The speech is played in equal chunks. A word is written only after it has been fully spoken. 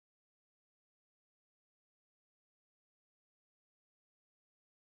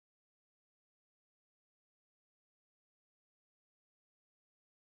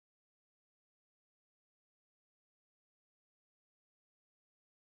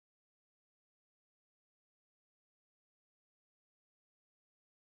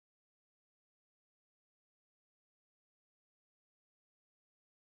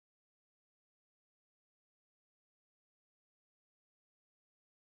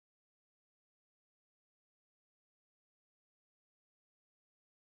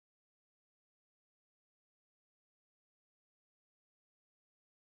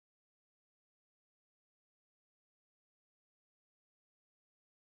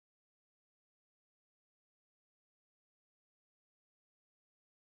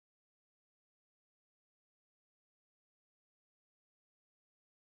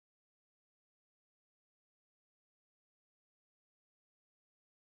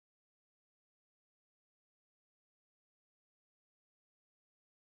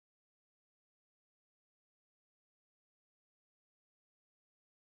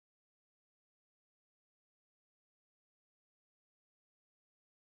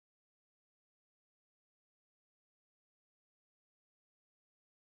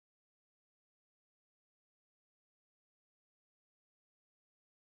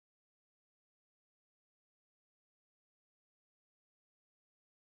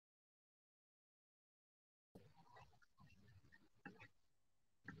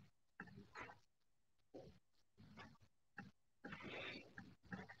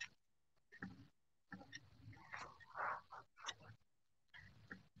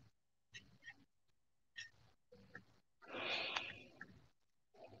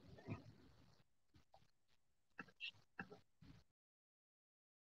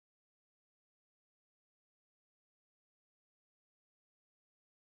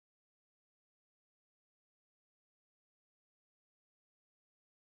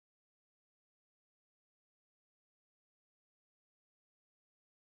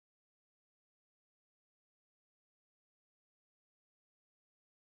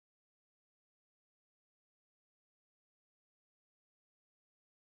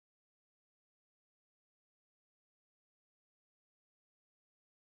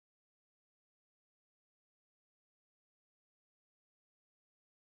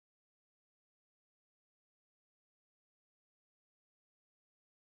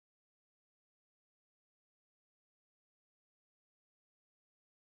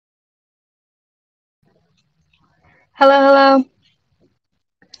Hello, hello.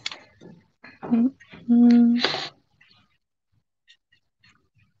 Mm.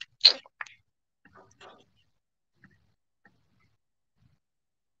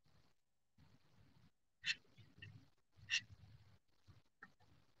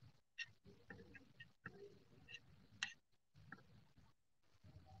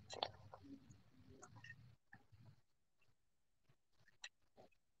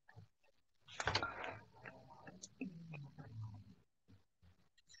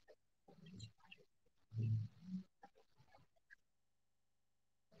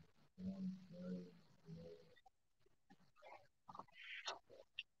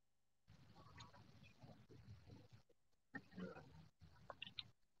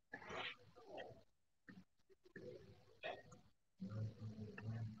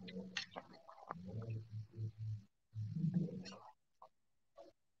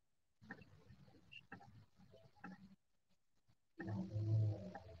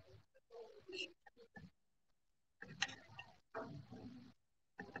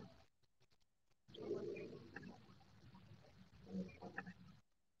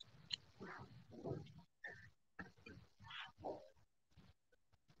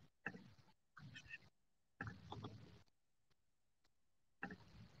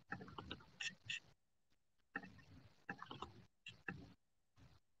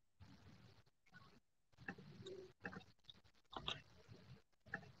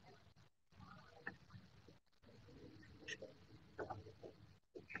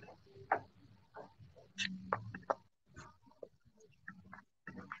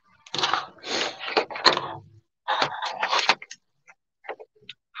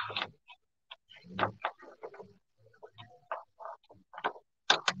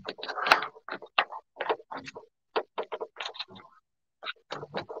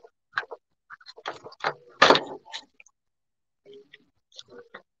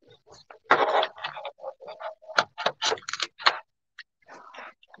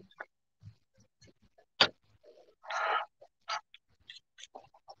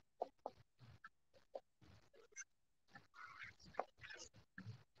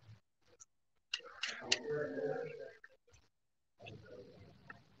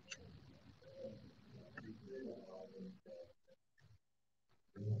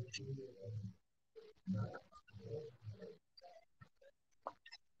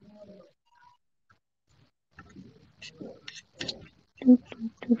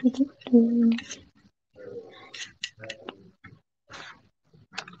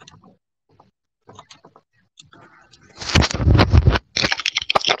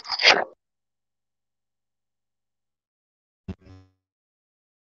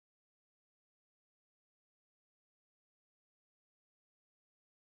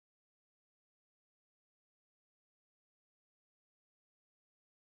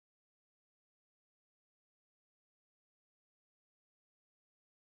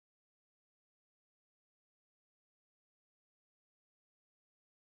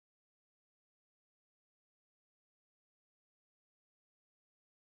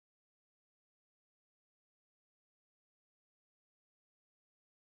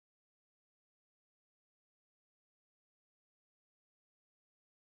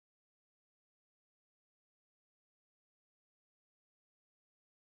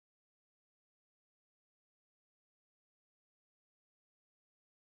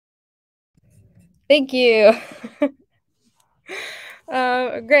 Thank you.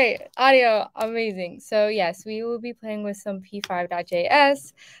 Great. Audio, amazing. So yes, we will be playing with some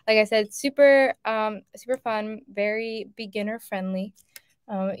p5.js. Like I said, super fun, very beginner friendly.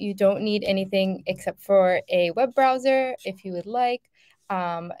 You don't need anything except for a web browser if you would like.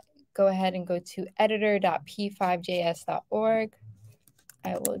 Go ahead and go to editor.p5js.org.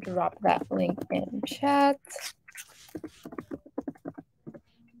 I will drop that link in chat.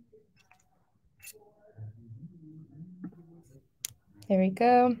 There we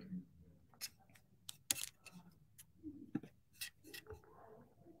go.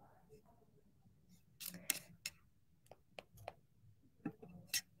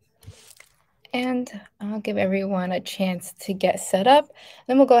 And I'll give everyone a chance to get set up.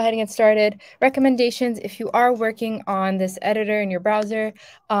 Then we'll go ahead and get started. Recommendations, if you are working on this editor in your browser,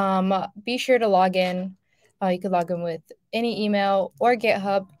 be sure to log in. You could log in with any email or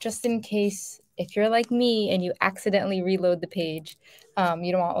GitHub, just in case if you're like me and you accidentally reload the page,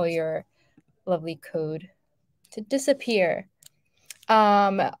 you don't want all your lovely code to disappear.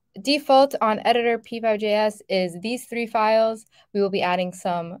 Default on editor p5.js is these three files. We will be adding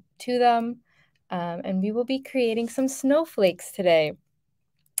some to them. And we will be creating some snowflakes today.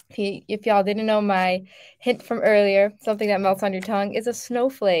 If y'all didn't know my hint from earlier, something that melts on your tongue is a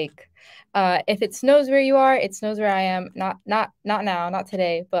snowflake. If it snows where you are, it snows where I am. Not now, not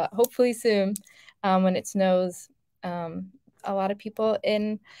today, but hopefully soon, when it snows. A lot of people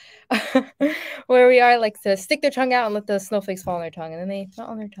in where we are like to stick their tongue out and let the snowflakes fall on their tongue, and then they melt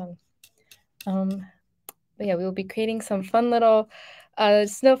on their tongue. But yeah, we will be creating some fun little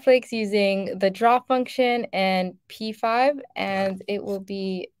snowflakes using the draw function and P5, and it will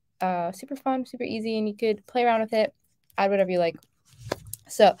be super fun, super easy, and you could play around with it, add whatever you like.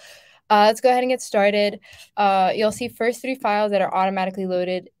 So let's go ahead and get started. You'll see first 3 files that are automatically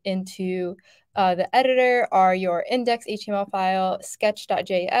loaded into the editor are your index HTML file,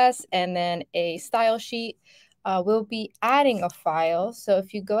 sketch.js, and then a style sheet. We'll be adding a file. So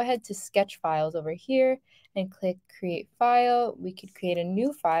if you go ahead to sketch files over here and click create file, we could create a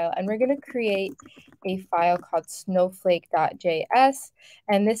new file, and we're going to create a file called snowflake.js,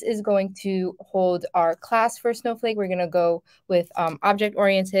 and this is going to hold our class for Snowflake. We're going to go with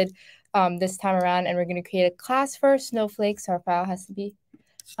object-oriented this time around, and we're going to create a class for Snowflake. So our file has to be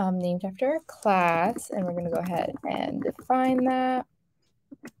named after a class, and we're going to go ahead and define that.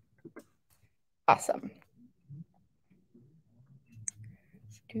 Awesome.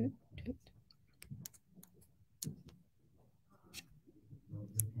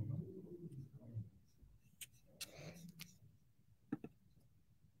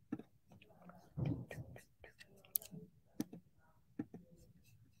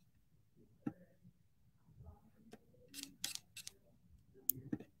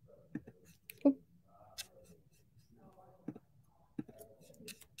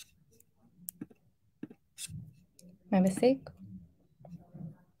 My mistake.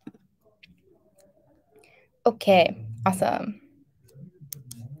 Okay, awesome.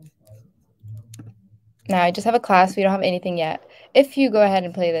 Now I just have a class. We don't have anything yet. If you go ahead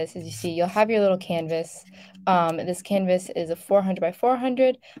and play this, as you see, you'll have your little canvas. This canvas is a 400 by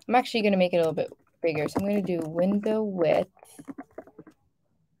 400. I'm actually going to make it a little bit bigger. So I'm going to do window width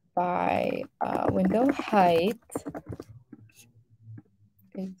by window height.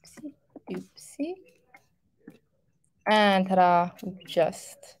 Oopsie, oopsie. And ta-da, we've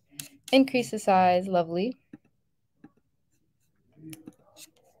just increased the size. Lovely.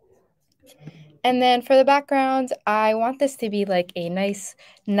 And then for the background, I want this to be like a nice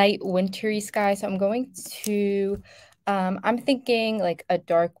night wintry sky. So I'm going to, I'm thinking like a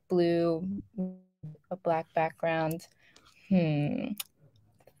dark blue, a black background. Thinking.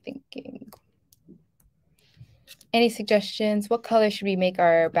 Any suggestions? What color should we make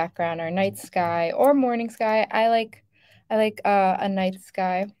our background, our night sky or morning sky? I like a night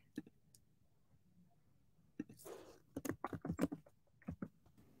sky.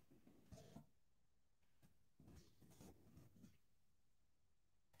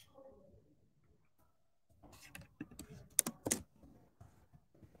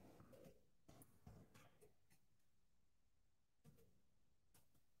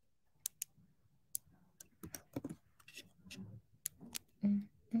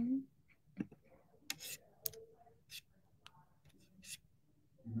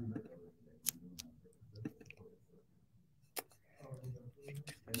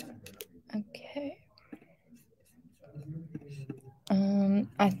 Okay.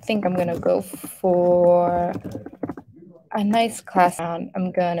 I think I'm gonna go for a nice class sound.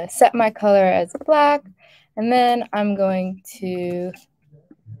 I'm gonna set my color as black, and then I'm going to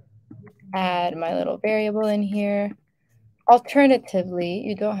add my little variable in here. Alternatively,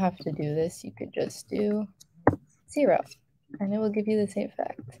 you don't have to do this. You could just do 0, and it will give you the same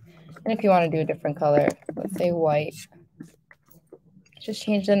effect. And if you want to do a different color, let's say white, just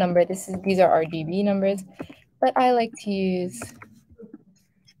change the number. These are RGB numbers, but I like to use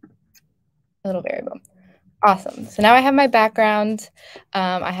a little variable. Awesome. So now I have my background.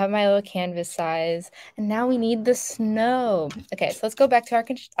 I have my little canvas size, and now we need the snow. Okay, so let's go back to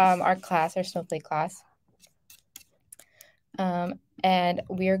our class, our snowflake class. And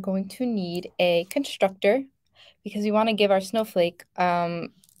we are going to need a constructor because we want to give our snowflake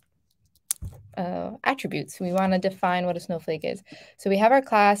attributes. We want to define what a snowflake is. So we have our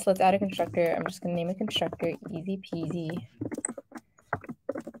class. Let's add a constructor. I'm just going to name a constructor, easy peasy.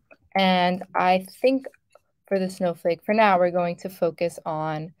 And I think for the snowflake, for now, we're going to focus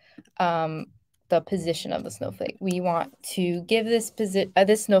on the position of the snowflake. We want to give this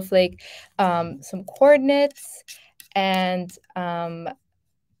snowflake some coordinates, and then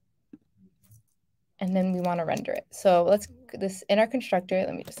we want to render it. So let's in our constructor.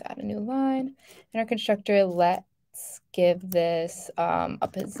 Let me just add a new line. In our constructor, let's give this a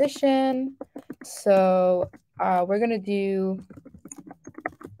position. So we're going to do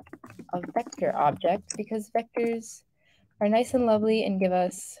a vector object because vectors are nice and lovely and give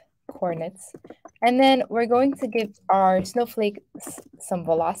us coordinates. And then we're going to give our snowflake some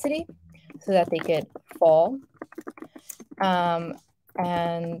velocity so that they could fall,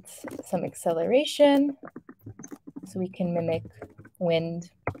 and some acceleration so we can mimic wind.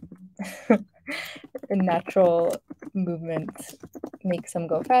 The natural movement, make some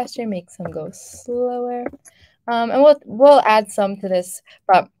go faster, make some go slower. And we'll add some to this,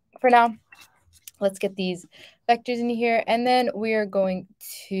 but for now, let's get these vectors in here, and then we are going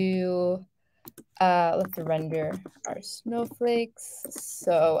to let's render our snowflakes.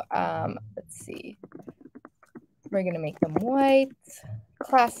 So let's see, we're gonna make them white,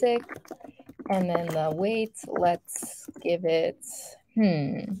 classic, and then the weight, let's give it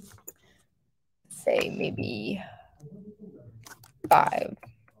say maybe 5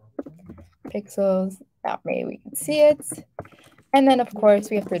 pixels. That way we can see it. And then of course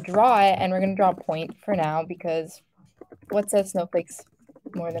we have to draw it, and we're going to draw a point for now because what says snowflakes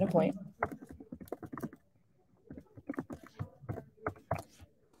more than a point?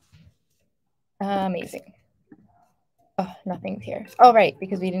 Amazing. Oh, nothing's here. Oh, right,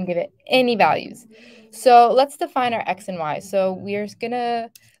 because we didn't give it any values. So let's define our x and y. So we're gonna,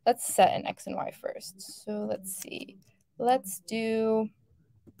 let's set an x and y first. So let's see. Let's do,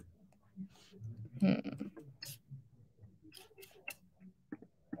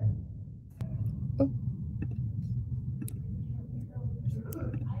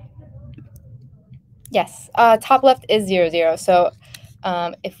 Yes, top left is 0, 0. So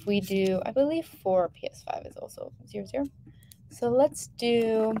if we do, I believe for PS5 is also 0, 0. So let's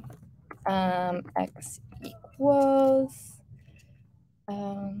do x equals,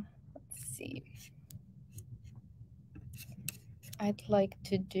 let's see. I'd like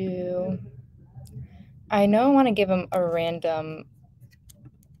to do, I know I want to give them a random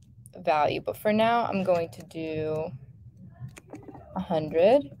value, but for now I'm going to do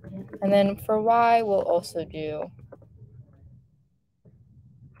 100. And then for y, we'll also do,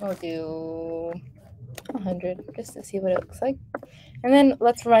 we'll do 100 just to see what it looks like. And then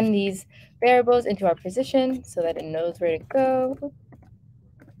let's run these variables into our position so that it knows where to go.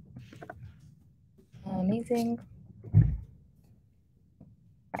 Amazing.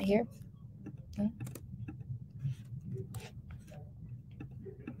 Right here.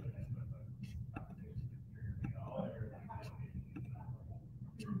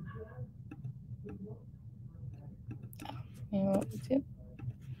 And we'll do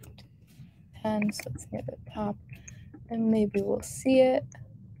 10, so it's near the top. And maybe we'll see it.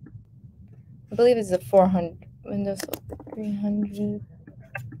 I believe it's a 400 Windows 300.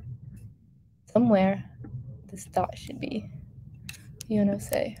 Somewhere this dot should be. You know,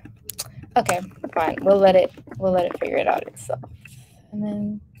 say. Okay, fine. We'll let it figure it out itself. And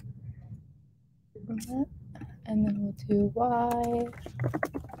then that, and then we'll do y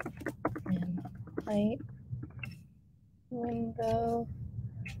and height window.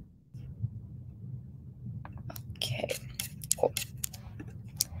 Okay, cool.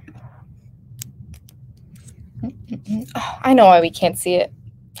 Oh, I know why we can't see it.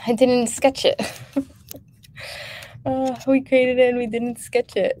 I didn't sketch it. We created it and we didn't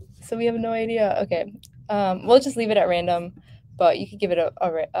sketch it, so we have no idea. Okay, we'll just leave it at random, but you could give it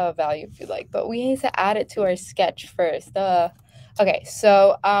a value if you like. But we need to add it to our sketch first. Okay,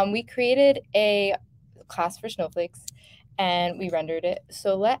 so we created a class for snowflakes, and we rendered it.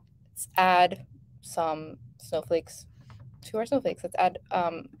 So let's add some snowflakes to our snowflakes. Let's add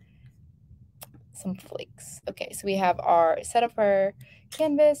some flakes. Okay, so we have our set up our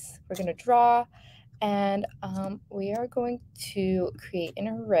canvas. We're going to draw, and we are going to create an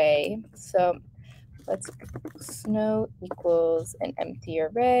array. So let's snow equals an empty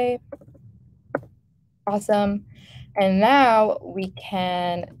array. Awesome. And now we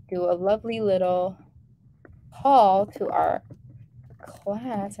can do a lovely little call to our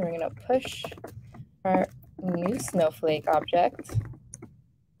class, and we're going to push our new snowflake object.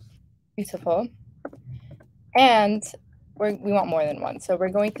 Beautiful. And we want more than one. So we're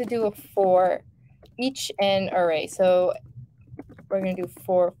going to do a for each in array. So we're going to do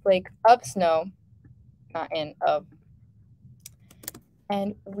for flake of snow, not in, of.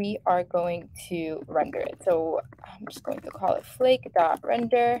 And we are going to render it. So I'm just going to call it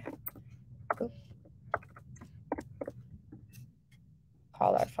flake.render.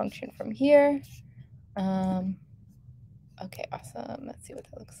 Call our function from here. Okay, awesome. Let's see what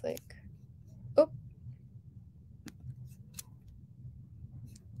that looks like. Oh.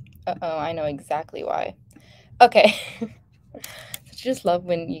 Uh-oh, I know exactly why. Okay. I just love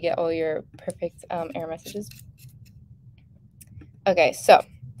when you get all your perfect error messages. Okay, so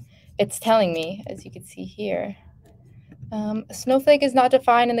it's telling me, as you can see here, a snowflake is not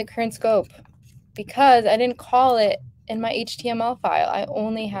defined in the current scope because I didn't call it in my HTML file. I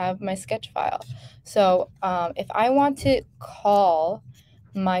only have my sketch file. So if I want to call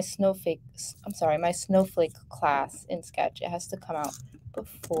my snowflake class in Sketch, it has to come out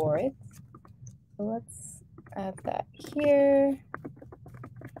before it. So let's add that here.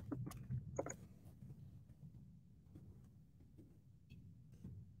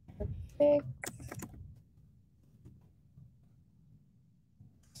 Perfect.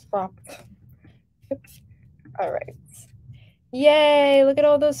 Stop. All right. Yay, look at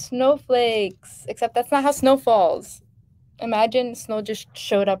all those snowflakes. Except that's not how snow falls. Imagine snow just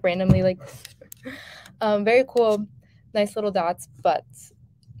showed up randomly like this. Very cool, nice little dots, but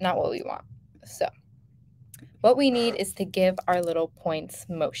not what we want. So what we need is to give our little points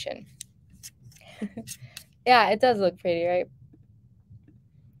motion. Yeah, it does look pretty, right?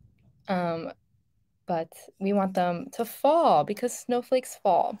 But we want them to fall because snowflakes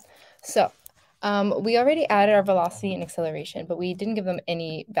fall. So we already added our velocity and acceleration, but we didn't give them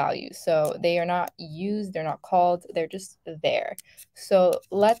any values. So they are not used, they're not called, they're just there. So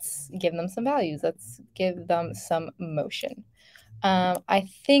let's give them some values. Let's give them some motion. I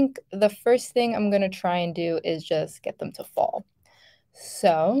think the first thing I'm going to try and do is just get them to fall.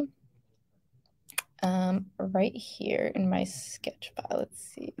 So right here in my sketch file, let's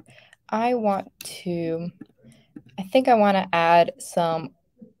see. I think I want to add some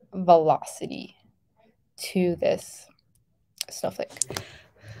velocity to this snowflake.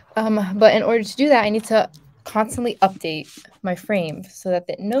 But in order to do that, I need to constantly update my frame so that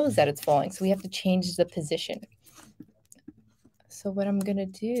it knows that it's falling. So we have to change the position. So what I'm going to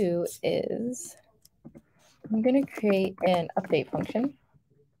do is I'm going to create an update function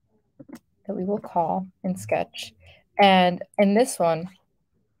that we will call in Sketch. And in this one,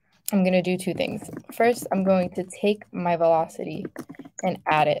 I'm going to do two things. First, I'm going to take my velocity and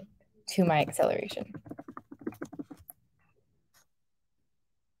add it to my acceleration.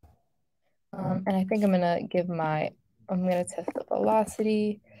 And I think I'm going to test the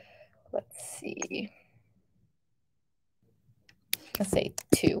velocity. Let's see. Let's say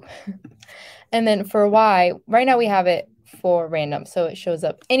 2. And then for y, right now we have it for random. So it shows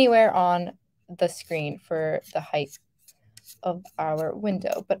up anywhere on the screen for the height of our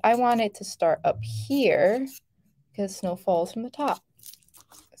window. But I want it to start up here because snow falls from the top.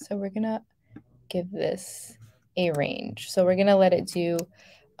 So we're going to give this a range. So we're going to let it do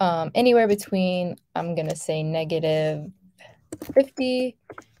anywhere between, I'm going to say -50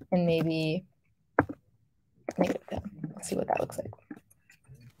 and maybe -10. Let's see what that looks like.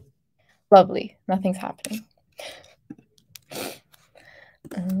 Lovely. Nothing's happening.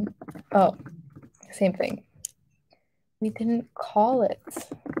 Oh, same thing. We didn't call it.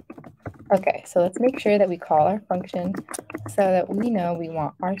 Okay, so let's make sure that we call our function so that we know we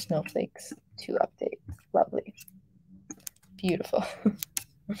want our snowflakes to update. Lovely. Beautiful.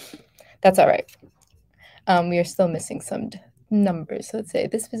 That's all right. We are still missing some numbers. So let's say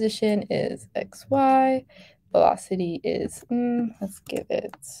this position is xy, velocity is, let's give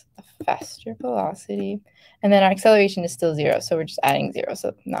it a faster velocity. And then our acceleration is still 0, so we're just adding 0,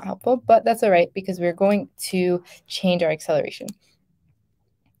 so not helpful, but that's all right because we're going to change our acceleration.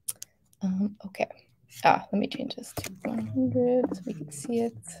 Okay. Let me change this to 100 so we can see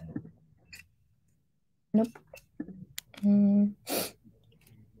it. Nope.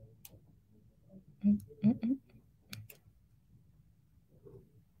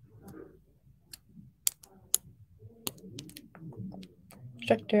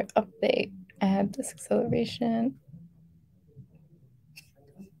 Structure update, add this acceleration.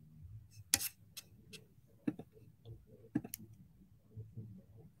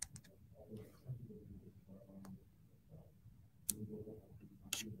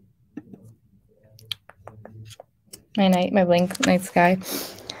 My blank night sky.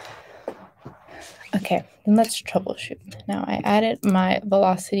 Okay, then let's troubleshoot. Now I added my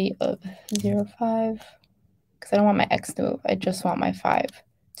velocity of 0.5 because I don't want my x to move. I just want my 5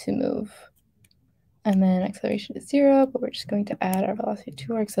 to move. And then acceleration is 0, but we're just going to add our velocity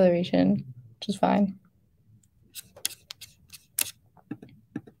to our acceleration, which is fine.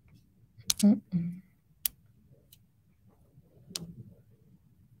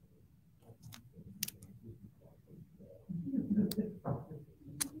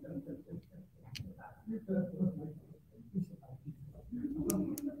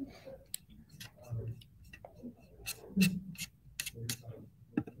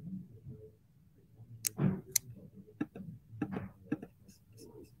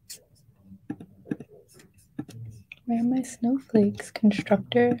 Where are my snowflakes,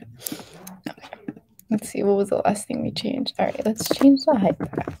 constructor? Okay. Let's see, what was the last thing we changed? All right, let's change the height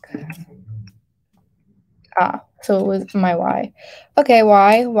back. So it was my y. Okay,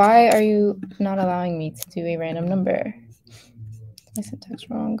 why are you not allowing me to do a random number? My syntax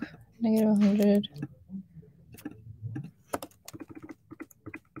wrong. Negative 100.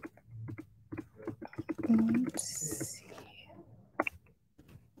 Let's see.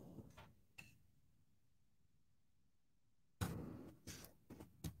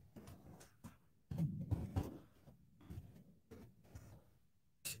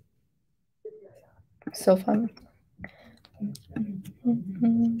 So fun.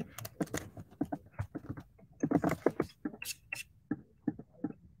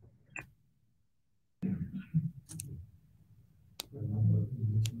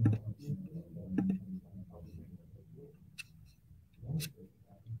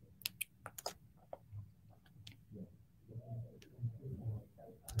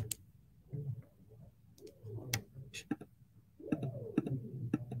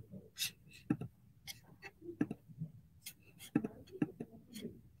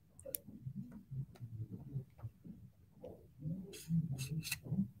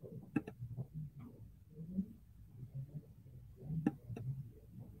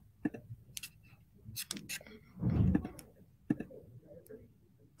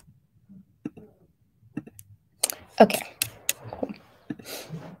 Okay.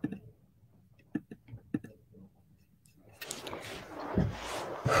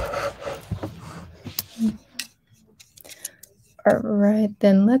 All right,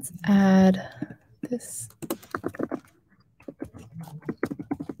 then let's add this.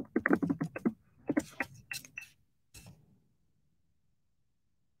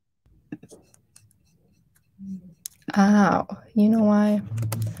 Oh, you know why?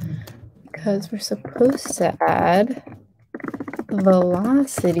 Because we're supposed to add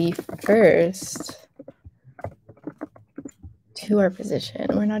velocity first to our position.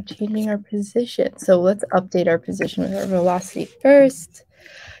 We're not changing our position. So let's update our position with our velocity first.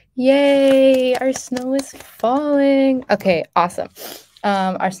 Yay, our snow is falling. Okay, awesome.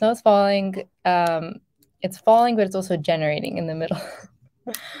 Our snow is falling. It's falling, but it's also generating in the middle.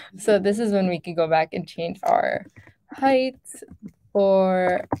 So this is when we could go back and change our height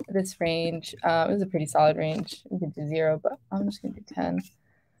for this range. It was a pretty solid range. We could do 0, but I'm just going to do 10.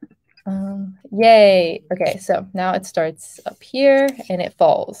 Yay. Okay, so now it starts up here and it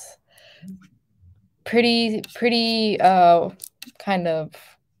falls. Pretty kind of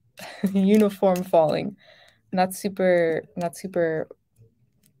uniform falling. Not super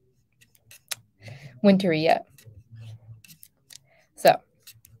wintry yet. So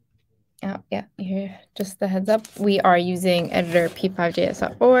yeah, here, just the heads up, we are using editor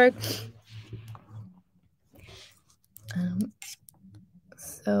p5js.org.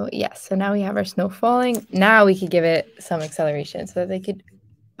 So yes, so now we have our snow falling. Now we could give it some acceleration so that they could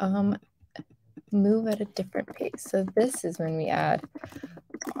move at a different pace. So this is when we add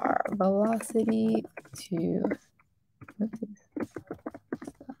our velocity to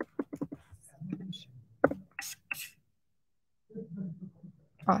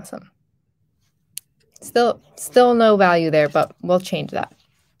awesome. Still no value there, but we'll change that.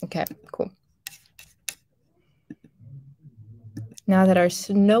 Okay, cool. Now that our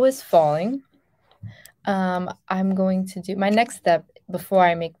snow is falling, I'm going to do my next step before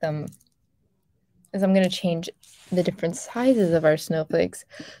I make them is I'm going to change the different sizes of our snowflakes.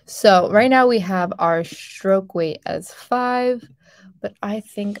 So right now we have our stroke weight as 5, but I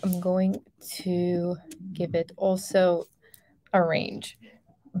think I'm going to give it also a range.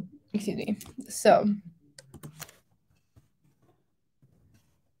 Excuse me. So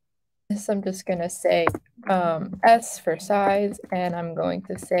this I'm just going to say S for size, and I'm going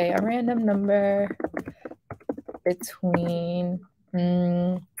to say a random number between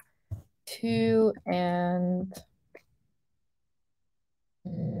 2 and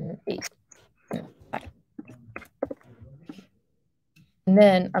 8. And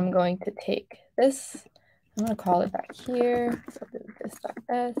then I'm going to take this, I'm going to call it back here, so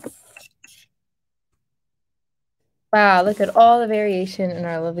this.s. Wow, look at all the variation in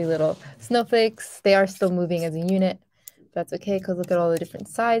our lovely little snowflakes. They are still moving as a unit. That's okay, because look at all the different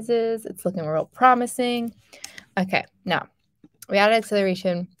sizes. It's looking real promising. Okay, now we added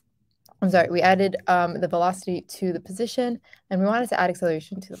acceleration. I'm sorry, we added the velocity to the position, and we wanted to add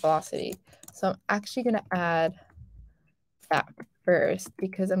acceleration to the velocity. So I'm actually going to add that first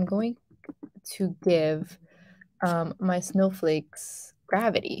because I'm going to give my snowflakes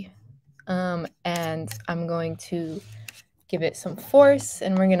gravity. And I'm going to give it some force,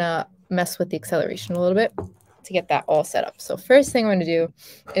 and we're going to mess with the acceleration a little bit. to get that all set up. So first thing I'm going to do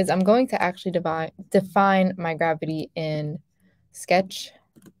is I'm going to actually define my gravity in Sketch.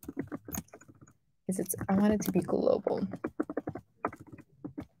 I want it to be global.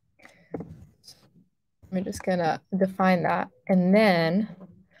 I'm just going to define that. And then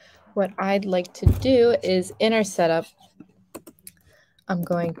what I'd like to do is in our setup, I'm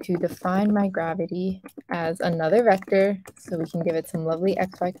going to define my gravity as another vector so we can give it some lovely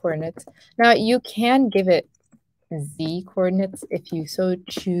xy coordinates. Now you can give it z coordinates if you so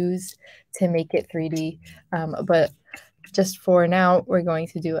choose to make it 3D, but just for now, we're going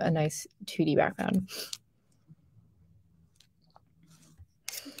to do a nice 2D background.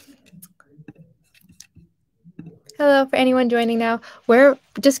 Hello, for anyone joining now. We're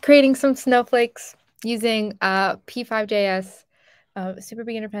just creating some snowflakes using P5JS, super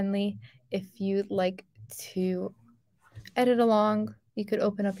beginner friendly. If you'd like to edit along, you could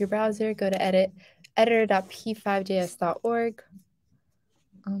open up your browser, go to edit, editor.p5js.org,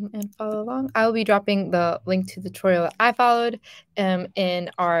 and follow along. I will be dropping the link to the tutorial that I followed in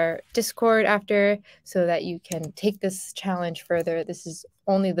our Discord after, so that you can take this challenge further. This is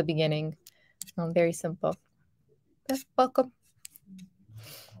only the beginning. Very simple. Welcome.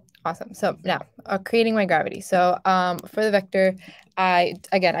 Awesome. So now creating my gravity. So for the vector, I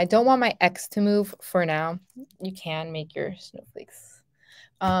don't want my X to move for now. You can make your snowflakes,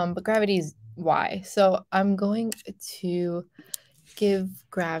 but gravity is Y. So I'm going to give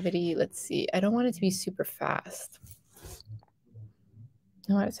gravity, let's see, I don't want it to be super fast.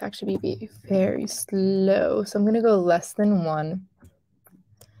 I want it to actually be very slow. So I'm going to go less than 1.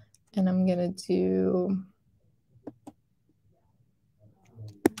 And I'm going to do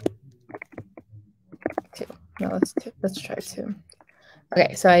 2. No, let's try 2.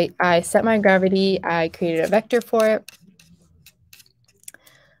 Okay, so I set my gravity. I created a vector for it.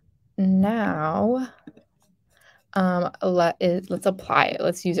 Now, let's apply it.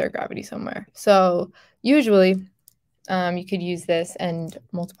 Let's use our gravity somewhere. So usually, you could use this and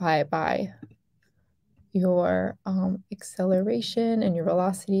multiply it by your acceleration and your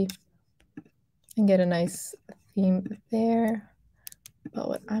velocity and get a nice theme there. But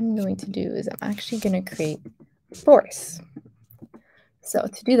what I'm going to do is I'm actually going to create force. So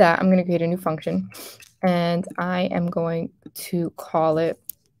to do that, I'm going to create a new function, and I am going to call it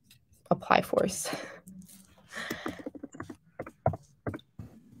apply force.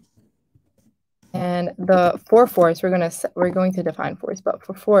 And for force, we're going to define force, but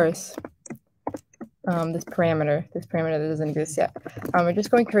for force, this parameter that doesn't exist yet, we're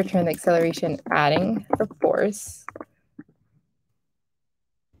just going to return the acceleration adding the force.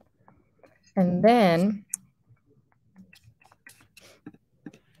 And then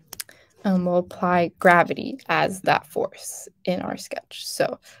we'll apply gravity as that force in our sketch.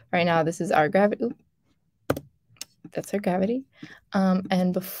 So right now, this is our gravity. That's our gravity.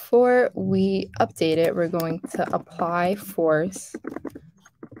 And before we update it, we're going to apply force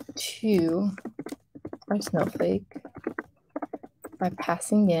to our snowflake by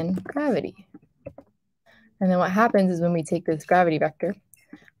passing in gravity. And then what happens is when we take this gravity vector,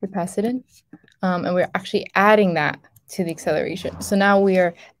 we pass it in, and we're actually adding that to the acceleration. So now we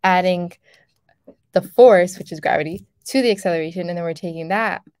are adding the force, which is gravity, to the acceleration, and then we're taking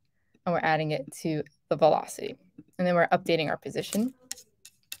that and we're adding it to the velocity. And then we're updating our position.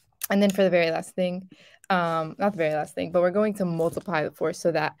 And then for the very last thing, not the very last thing, but we're going to multiply the force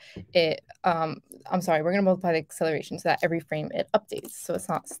so that we're going to multiply the acceleration so that every frame it updates. So it's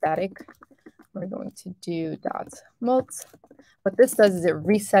not static. We're going to do dot mult. What this does is it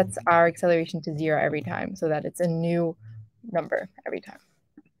resets our acceleration to 0 every time so that it's a new number every time.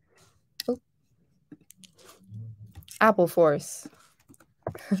 Ooh. Apple force.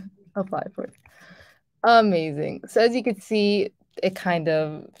 Apply force. Amazing. So as you can see, it kind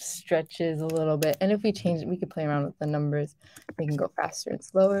of stretches a little bit. And if we change it, we could play around with the numbers. We can go faster and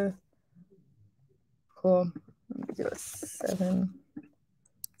slower. Cool. Let me do a 7.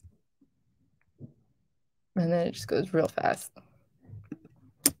 And then it just goes real fast.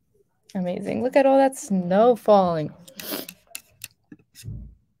 Amazing. Look at all that snow falling.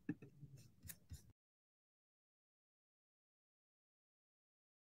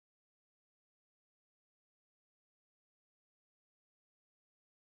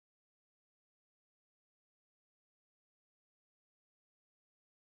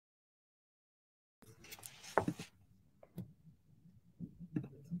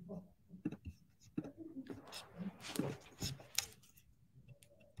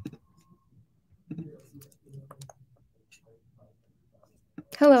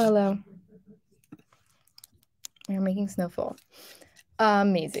 Hello. We're making snowfall.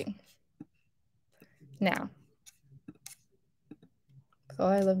 Amazing. Now, Oh,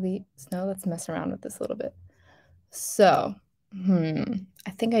 I love the snow. Let's mess around with this a little bit. So,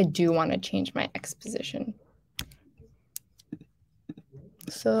 I think I do want to change my X position.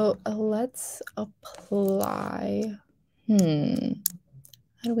 So let's apply, how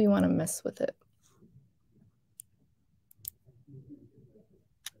do we want to mess with it?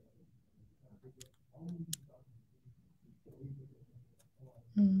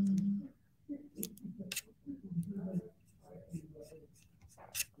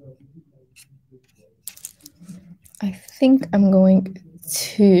 I think I'm going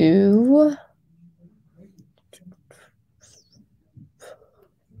to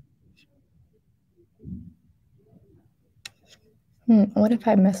what if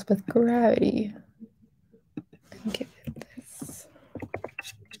I mess with gravity? Give it this.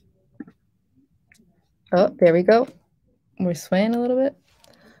 Oh, there we go. We're swaying a little bit.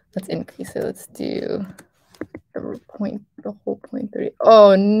 Let's increase it. Let's do the whole 0.3.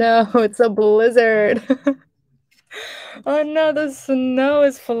 Oh no, it's a blizzard. Oh no, the snow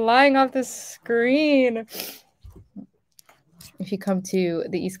is flying off the screen. If you come to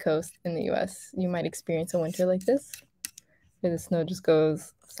the East Coast in the US, you might experience a winter like this, where the snow just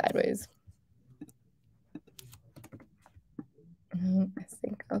goes sideways. I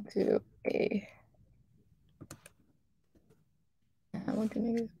think I'll do a. I won't do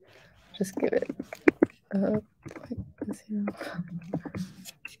negative. Just give it a 0.0.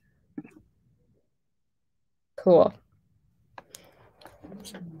 Cool.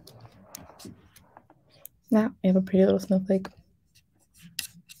 Now we have a pretty little snowflake.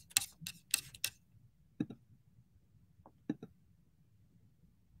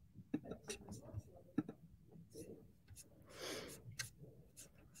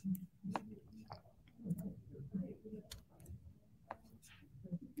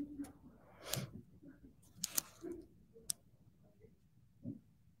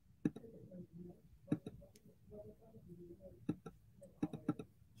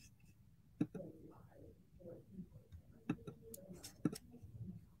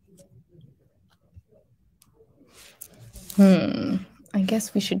 I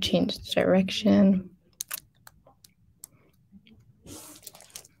guess we should change the direction.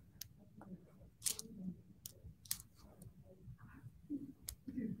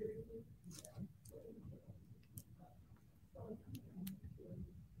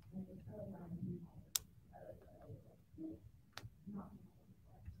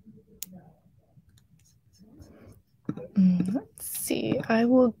 Let's see. I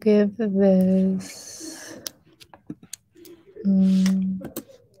will give this.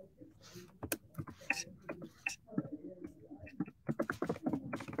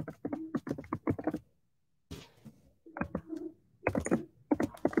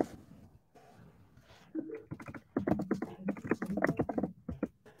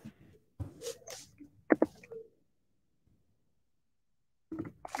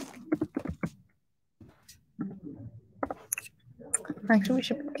 Actually, we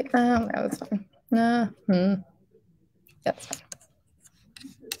should get that was fine. That's fine.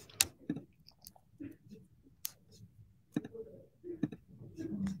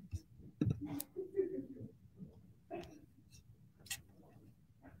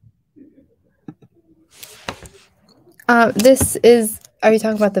 This is, are you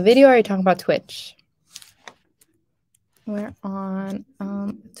talking about the video or are you talking about Twitch? We're on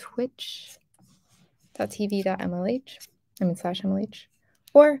twitch.tv/MLH,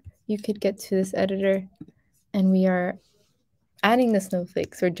 or you could get to this editor and we are adding the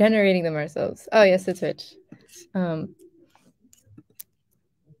snowflakes. We're generating them ourselves. Oh, yes, it's Twitch.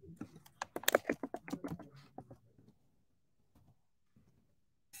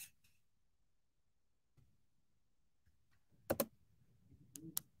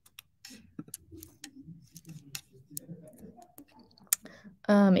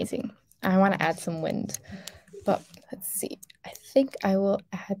 Amazing. I want to add some wind, but let's see. I think I will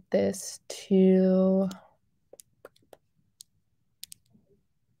add this to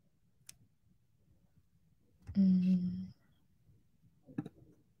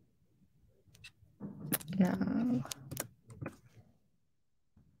no.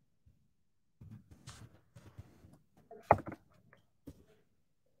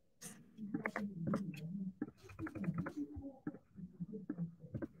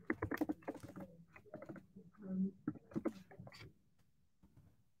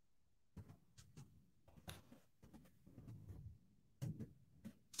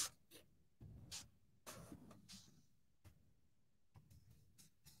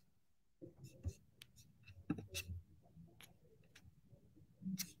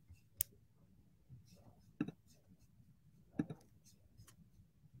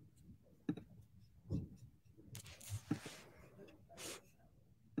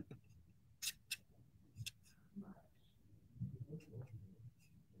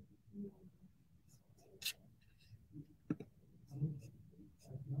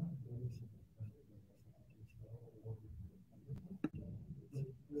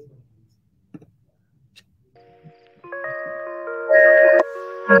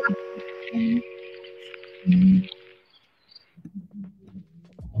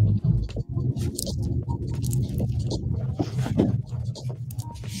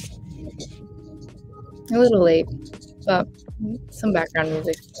 A little late, but some background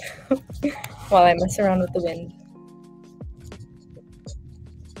music while I mess around with the wind.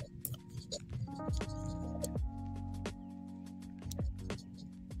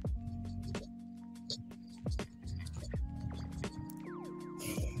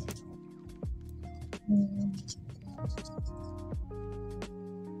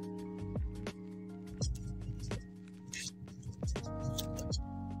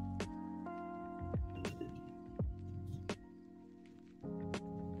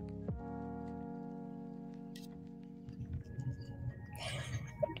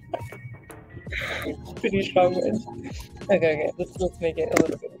 Pretty strong wind. Okay. Let's make it a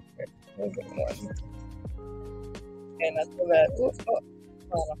little bit more. Okay, not so bad. Oh,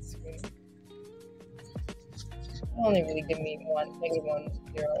 not screen. Only really give me maybe 1,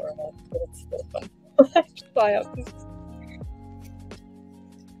 0, or 1, but it's still fun. Fly out.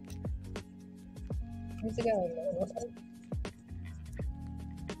 Where's it going?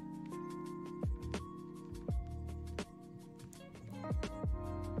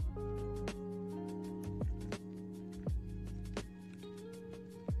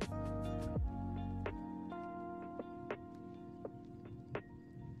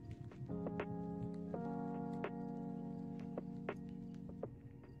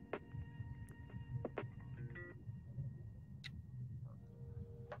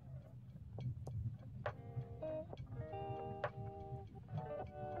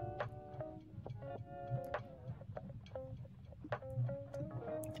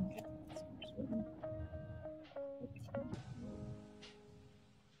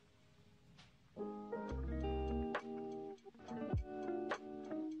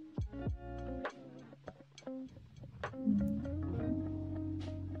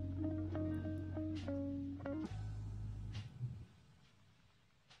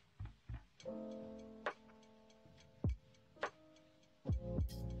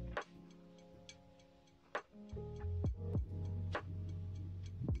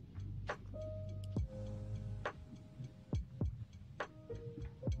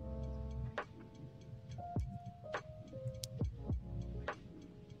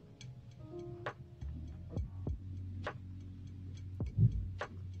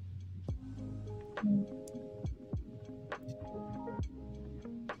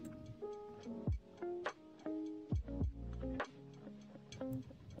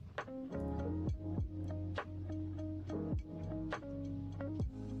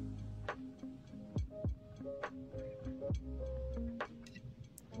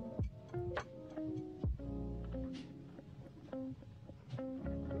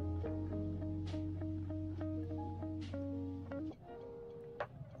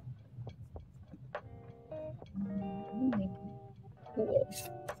 Cool.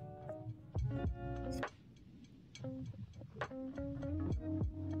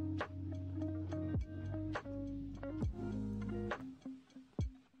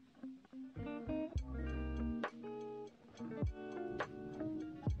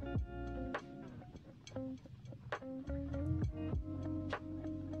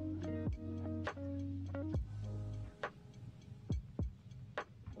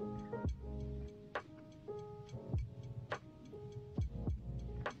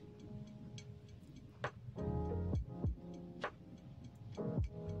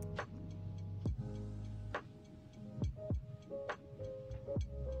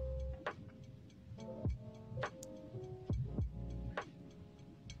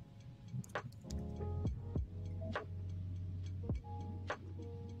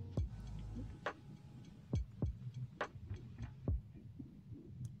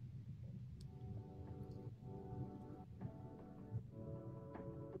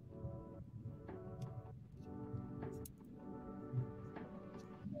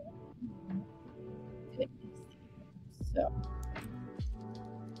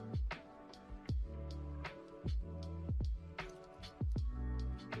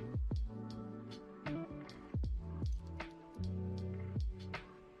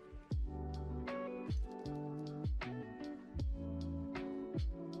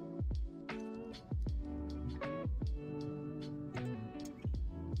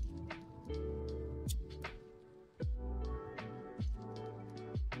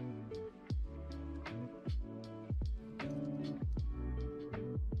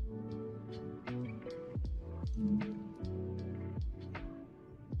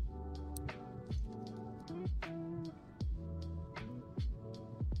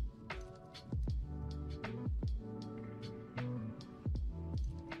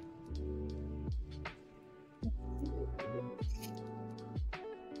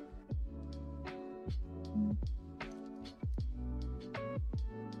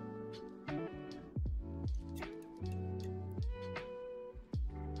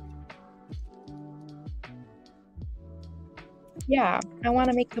 Yeah, I want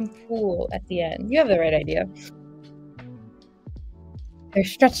to make them cool at the end. You have the right idea. They're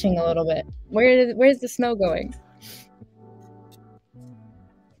stretching a little bit. Where's the snow going?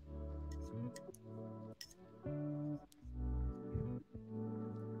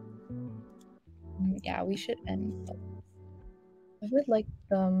 Yeah, we should end. I would like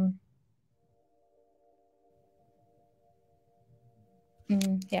them.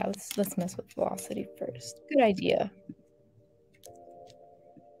 Yeah, let's mess with velocity first. Good idea.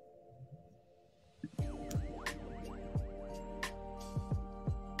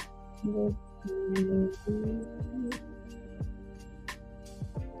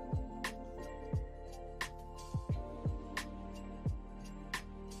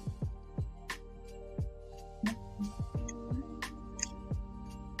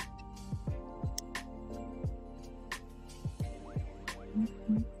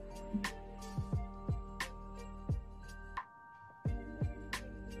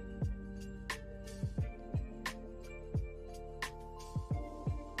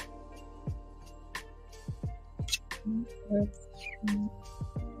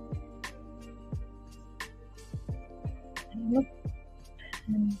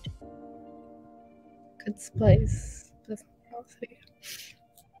 Good splice. Velocity.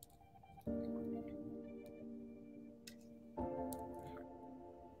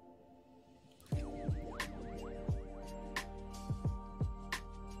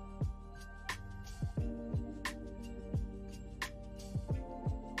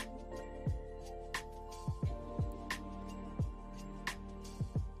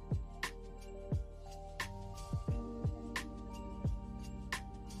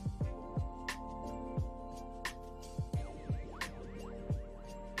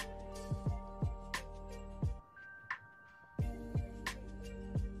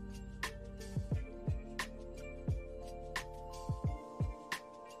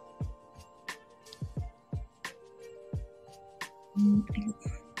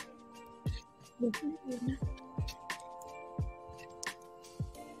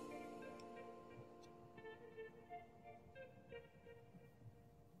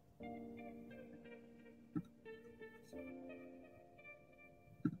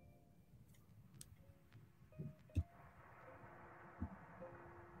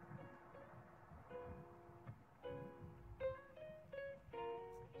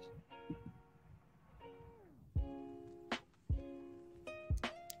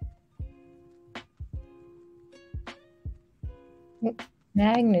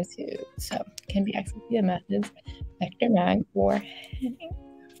 Magnitude. So can be accessed via methods vector mag or heading.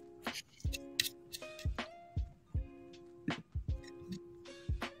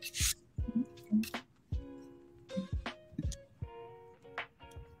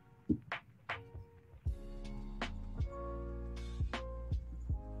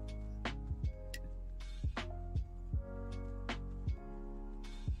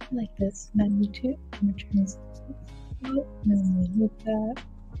 Like this magnitude returns with that.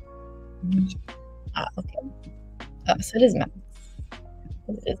 Okay. So it is max.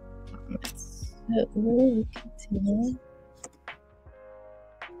 It is max. So we'll continue.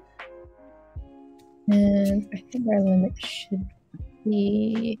 And I think our limit should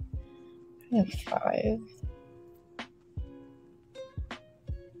be 5.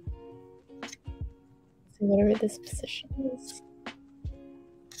 So whatever this position is.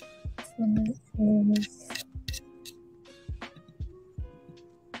 Limit is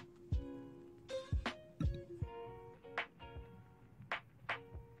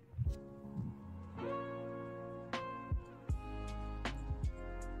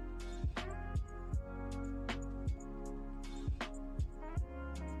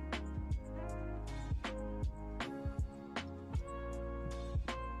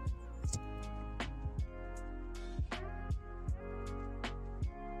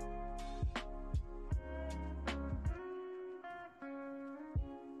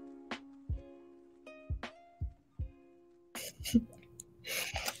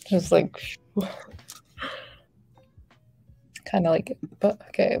just like kind of like it. But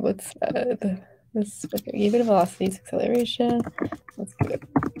okay, let's this okay, give it a velocity, acceleration. Let's give it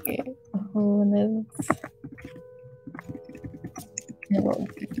limits.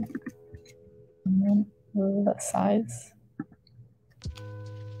 And the size.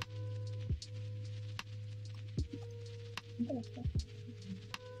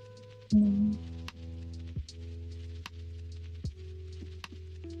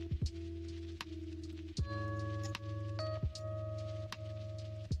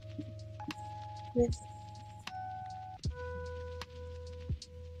 Yes.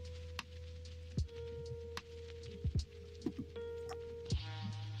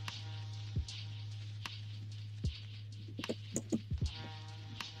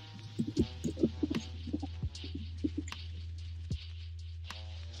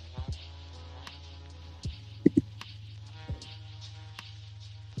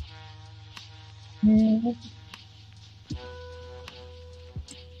 Mm.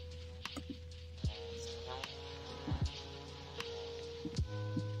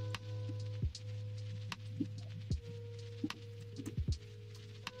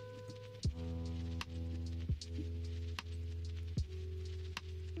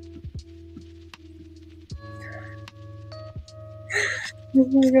 Oh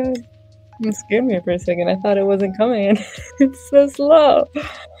my god. It scared me for a second. I thought it wasn't coming. It's so slow.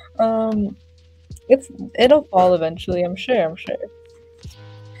 It'll fall eventually, I'm sure.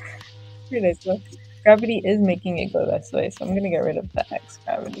 Pretty nice though. Gravity is making it go this way, so I'm gonna get rid of the X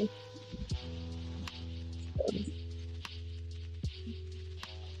gravity.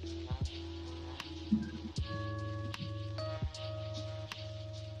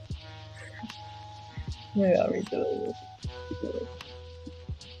 Maybe I'll read it a little bit.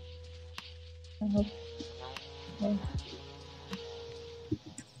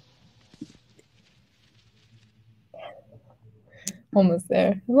 Almost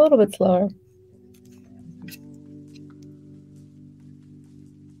there. A little bit slower.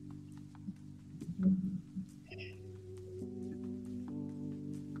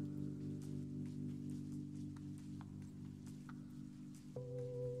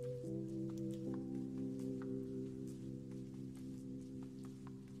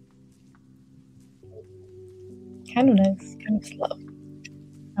 Kind of nice, kind of slow.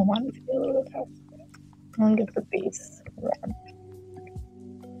 I want it to be a little bit faster. I'll get the base around.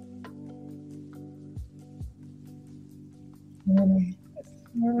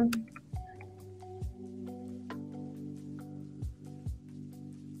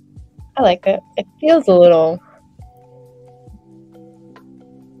 I like it. It feels a little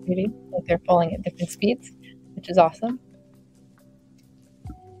pretty, like they're falling at different speeds, which is awesome.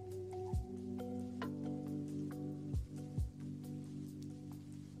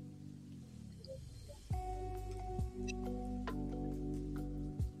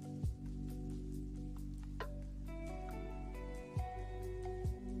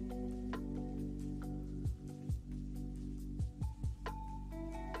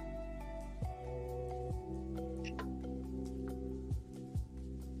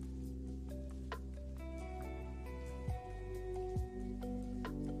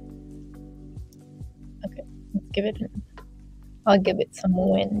 Okay, let's give it. I'll give it some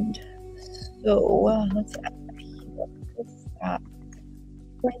wind. So let's add that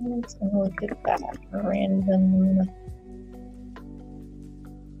wind. So we'll get that random.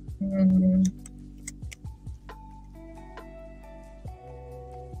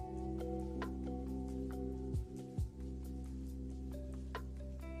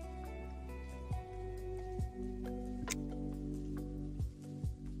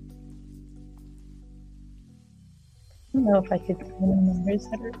 I don't know if I could find the numbers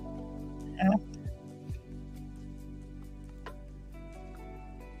that are half.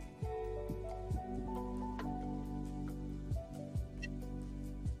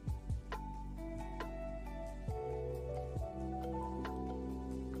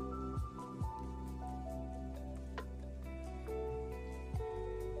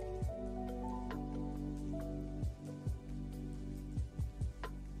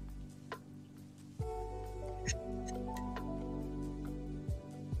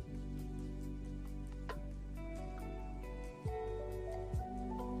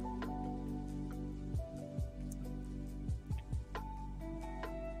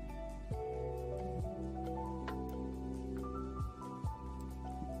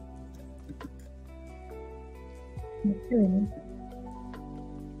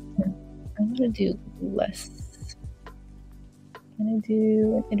 I'm gonna do less. I'm gonna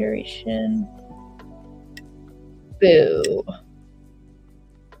do an iteration. Boo.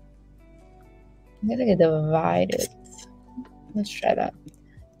 I guess I could divide it. Let's try that.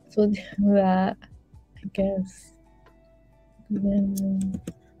 So we'll do that, I guess. Then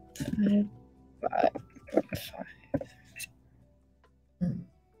 5.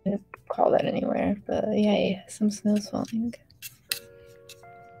 I'd call that anywhere, but yay, some snow's falling.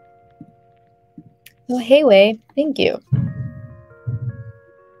 Well, hey, Wei, thank you.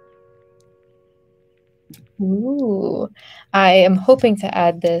 Ooh, I am hoping to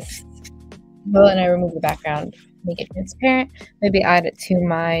add this. Well, and I remove the background, make it transparent. Maybe add it to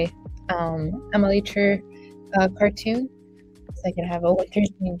my Emily Chur cartoon, so I can have a winter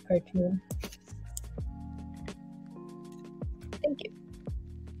themed cartoon. Thank you.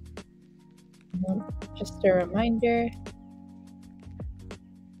 Just a reminder.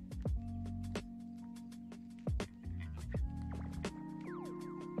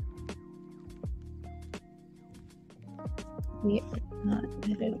 We are not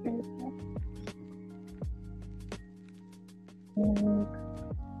edited.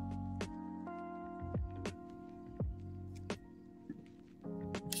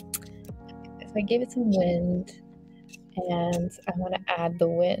 I gave it some wind, and I want to add the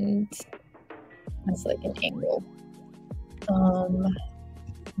wind as like an angle.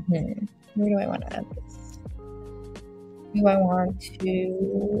 Where do I want to add this? Do I want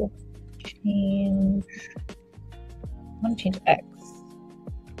to change? I want to change X.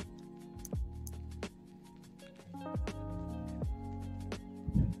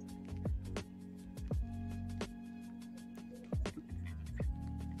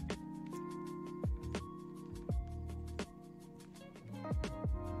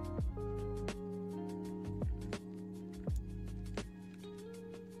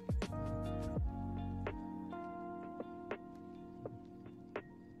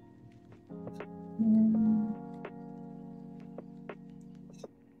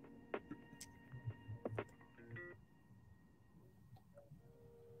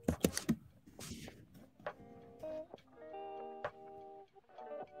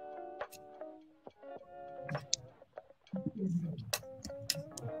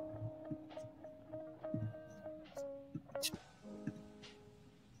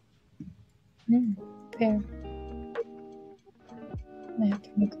 There. I have to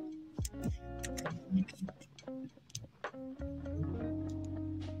make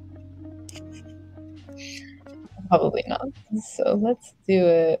probably not. So let's do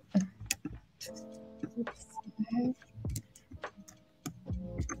it.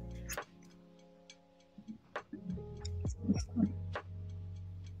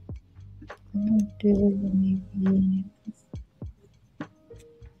 Do maybe.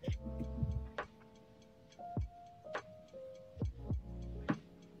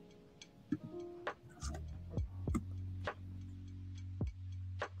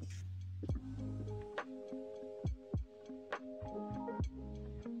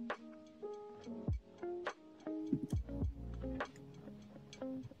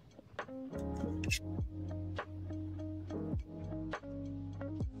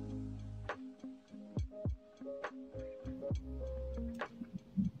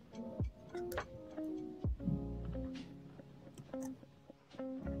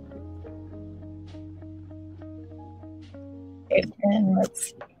 Okay, and let's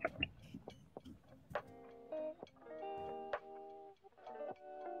see.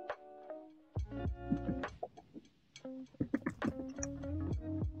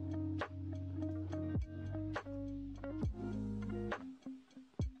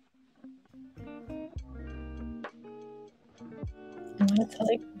 I want it to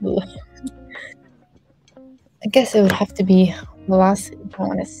like move. I guess it would have to be velocity. I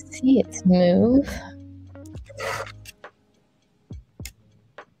want to see it move.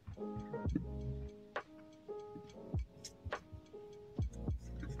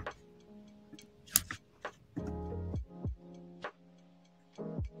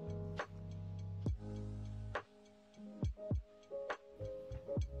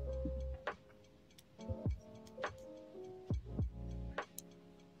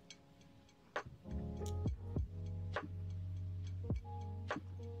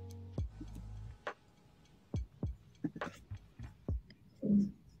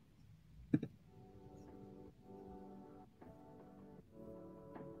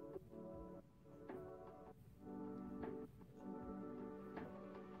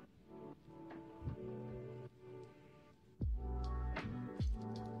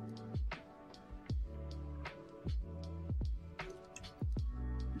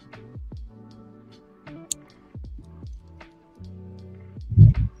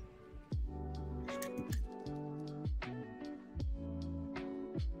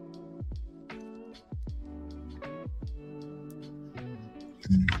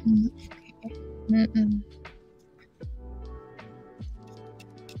 Okay.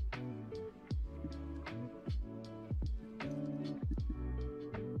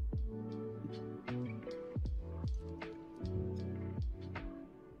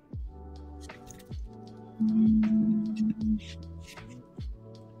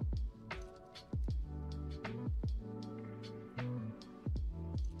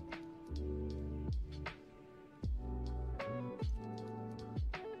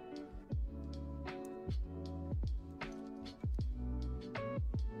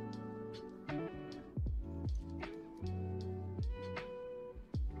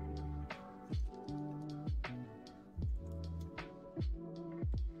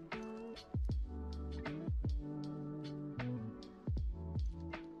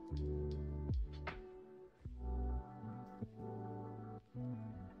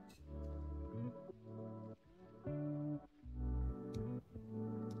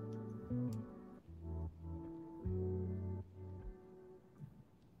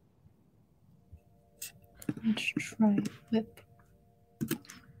 Let's try whip.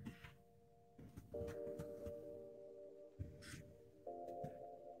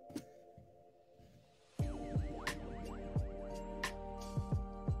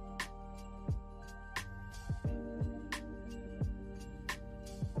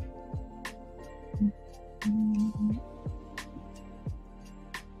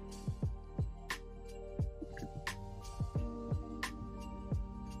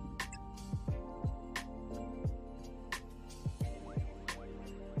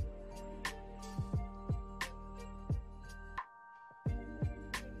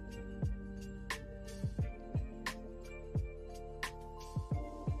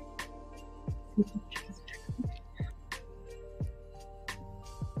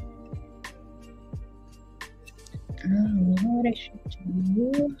 I don't know what I should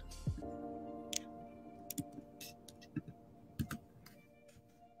do.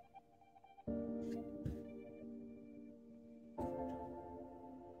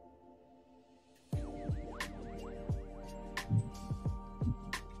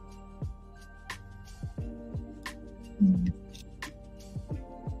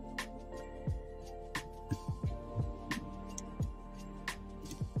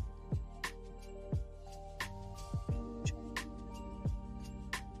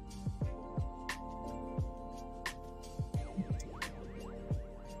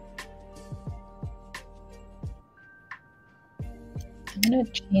 I'm gonna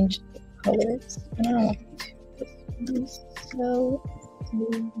change the colors. I don't want to be so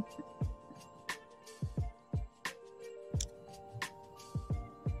blue.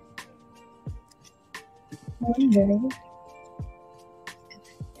 I wonder if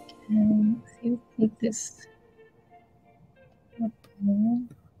I can see if I make this purple.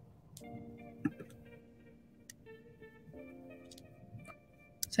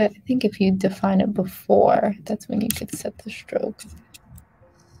 So I think if you define it before, that's when you could set the strokes.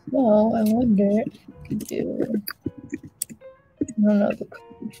 So I wonder if you could do, I don't know the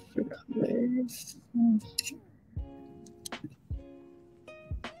code for colors.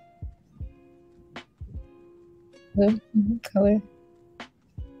 Color.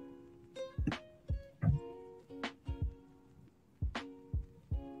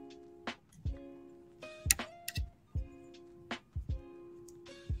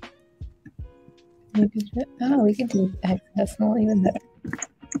 We could do hexadecimal even better.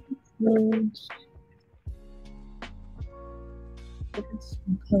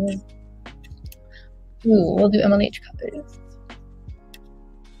 Color. Ooh, we'll do MLH colors.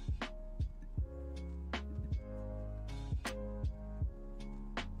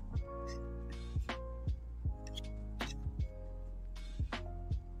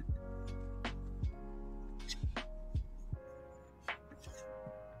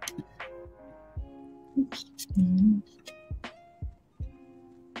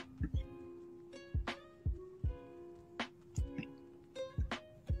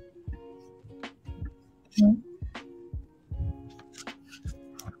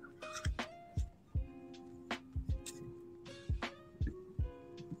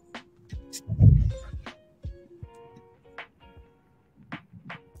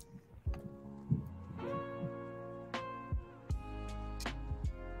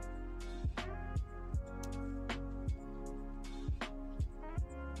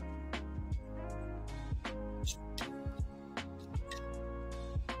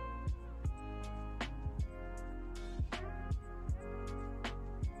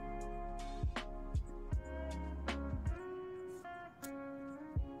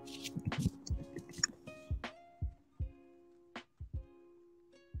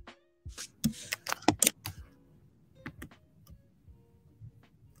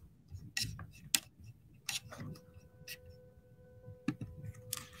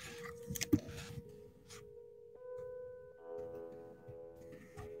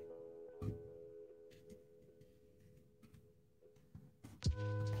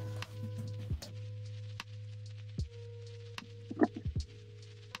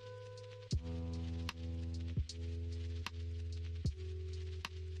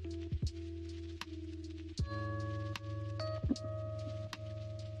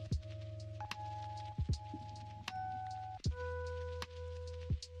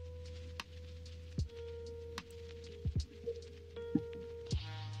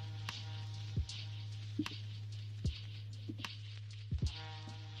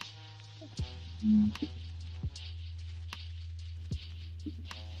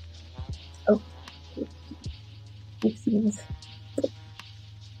 Oh, oopsies.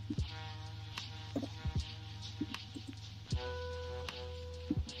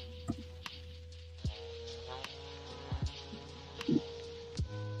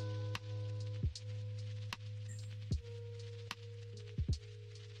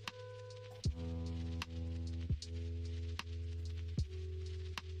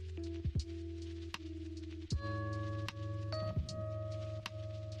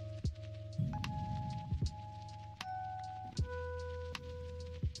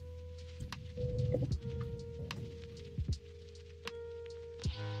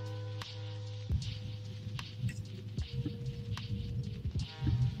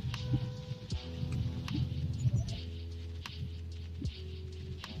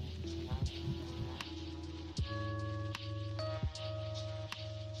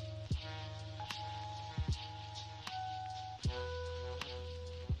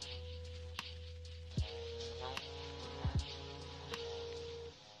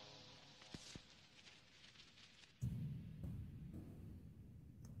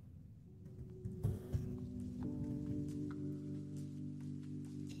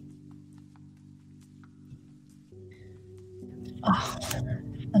 Oh,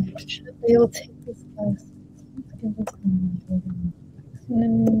 unfortunately, it'll take this last.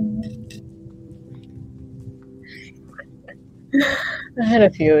 I had a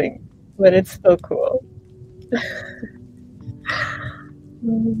feeling, but it's so cool.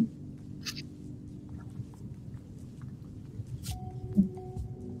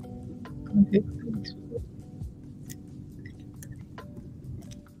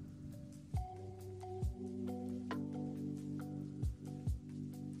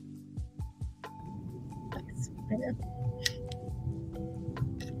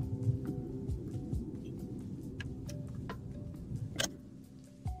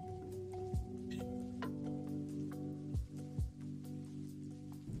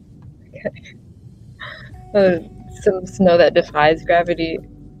 Some snow that defies gravity,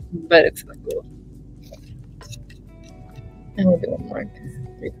 but it's so cool. And we'll do one more.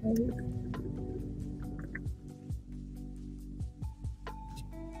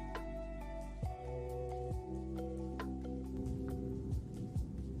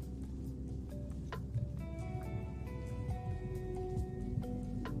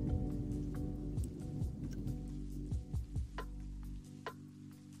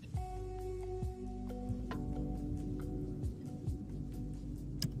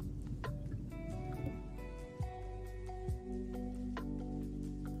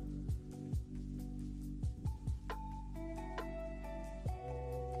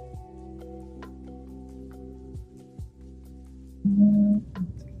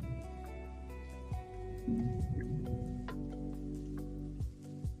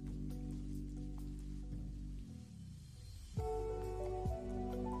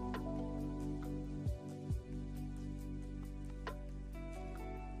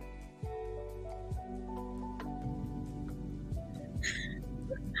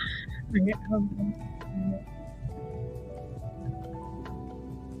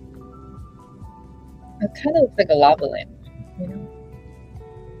 It kind of looks like a lava lamp, you know?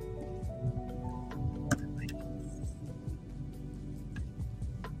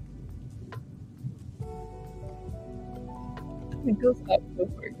 It goes up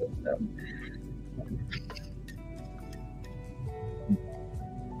before it goes down.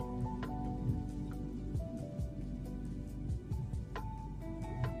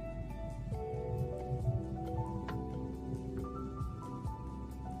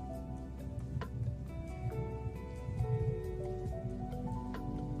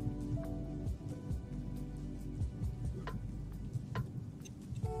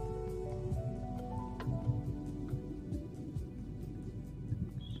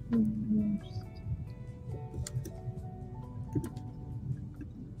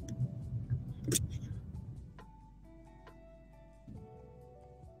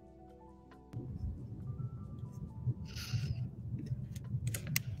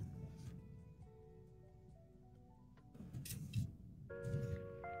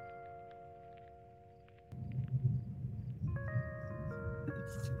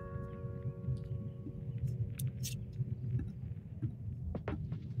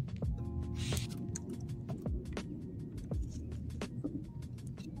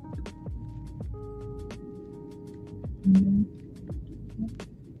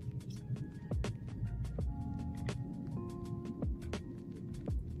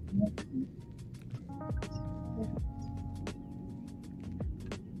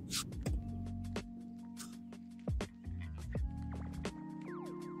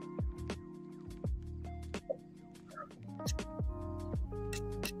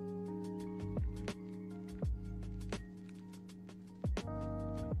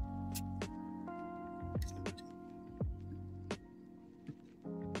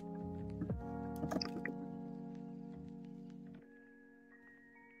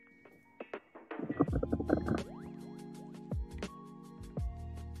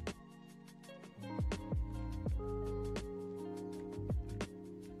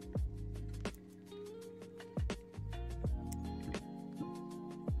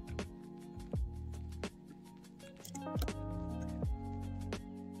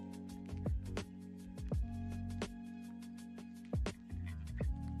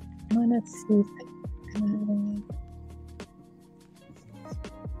 Let's see if I can.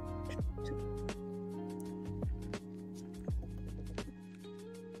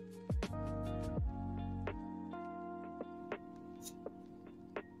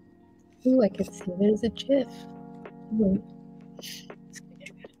 Ooh, I can see there's a GIF. Ooh.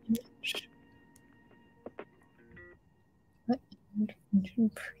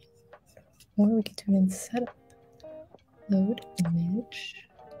 Or we can do it in setup. Load image.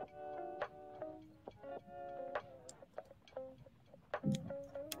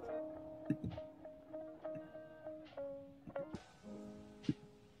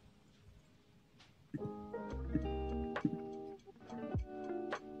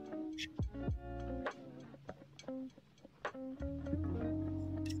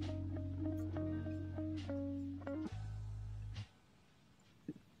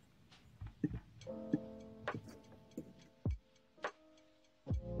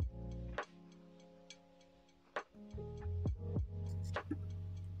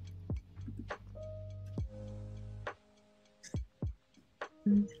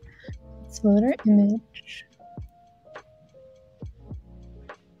 Let's load our image.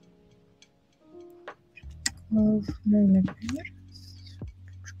 Of our image.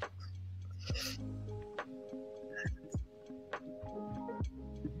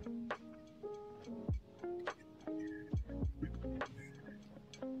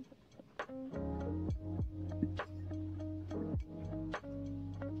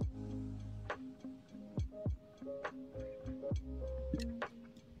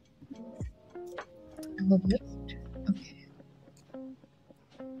 Okay.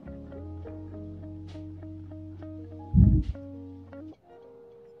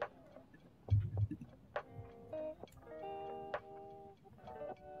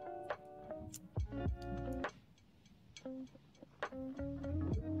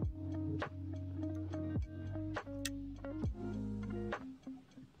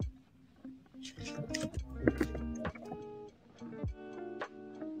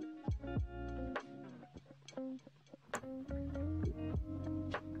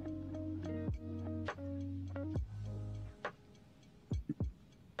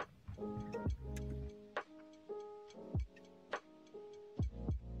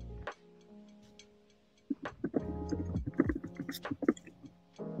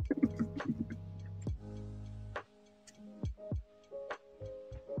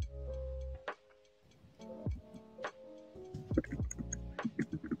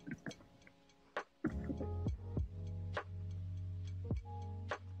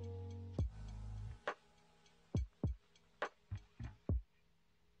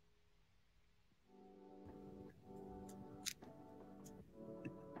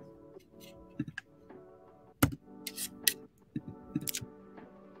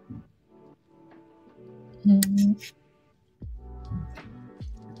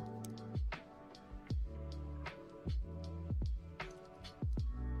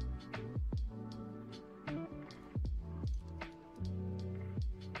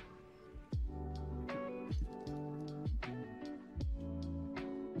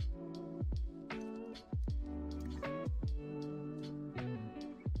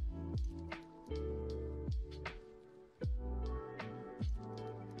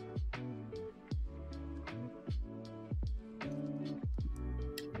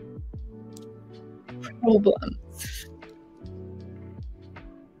 Problem.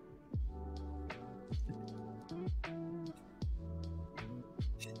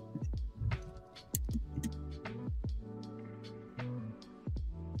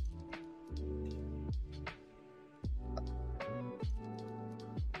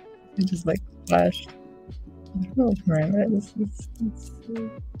 It just like flashed. I don't know if parameters. Let's see.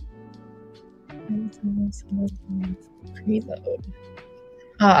 Preload.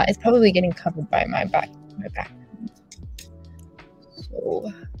 It's probably getting covered by my back.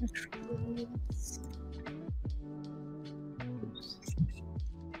 So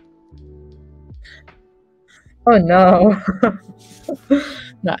oh no.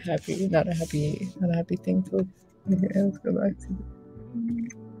 Not happy. Not a happy thing to look. Okay, let's go back to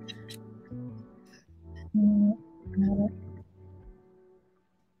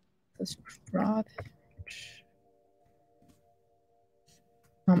this raw page.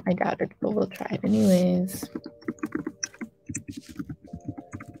 I got it, but we'll try it anyways.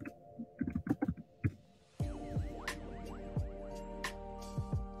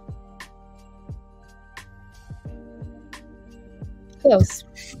 Close.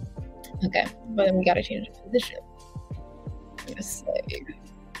 Okay, but then we gotta change the position. I'm gonna say.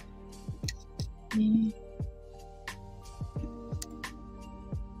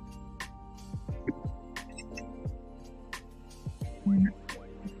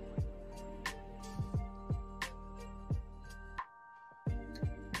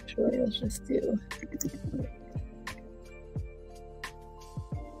 Sure, let's just do.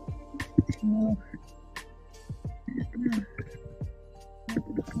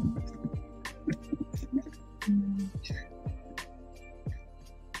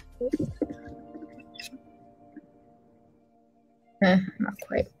 Not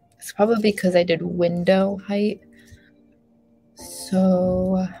quite. It's probably because I did window height.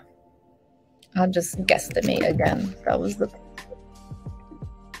 So I'll just guesstimate again. That was the.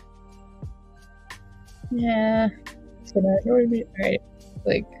 Yeah. So that would be right.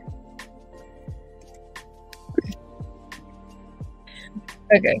 Like.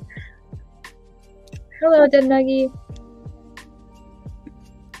 Okay. Hello, Dead Nuggy.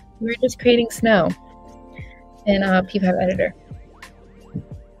 We're just creating snow in P5 editor.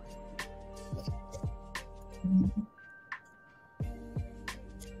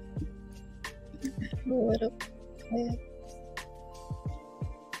 A little bit.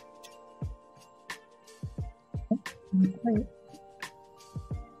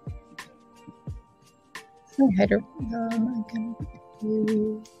 Header. I'm gonna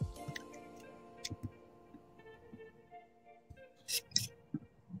do...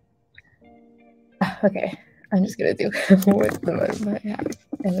 Okay, I'm just gonna do width of my hat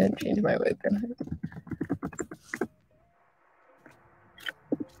and then change my width and height.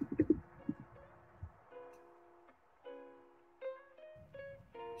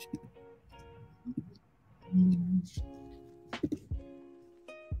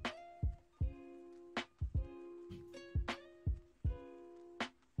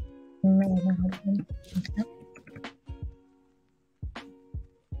 Okay.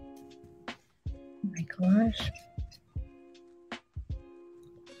 Oh my gosh.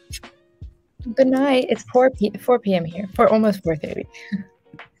 Good night. It's 4 p.m. here. Almost 4:30.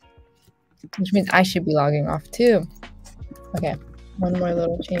 Which means I should be logging off too. Okay. One more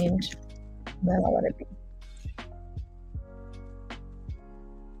little change. Then I'll let it be.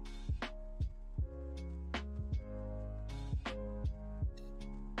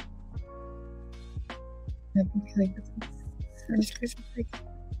 I feel like this is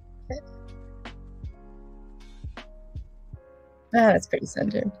that's pretty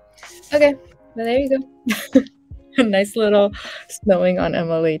centered. Okay, well, there you go. A nice little snowing on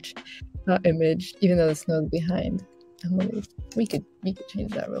MLH image, even though the snow's behind MLH. We could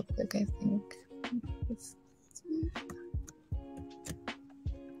change that real quick, I think.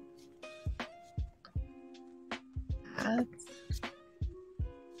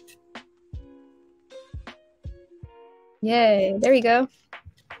 Yay, there we go.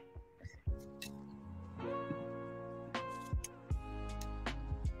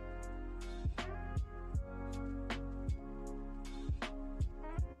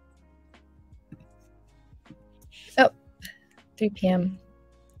 Oh, 3 p.m.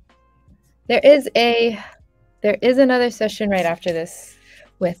 There is another session right after this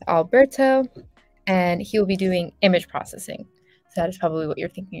with Alberto, and he will be doing image processing. So that is probably what you're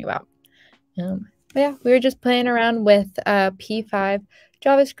thinking about. But yeah, we were just playing around with P5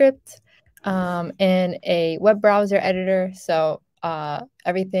 JavaScript in a web browser editor. So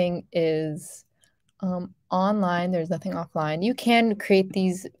everything is online. There's nothing offline. You can create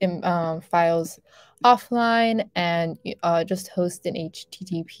these files offline and just host an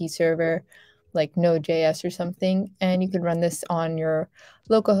HTTP server like Node.js or something, and you could run this on your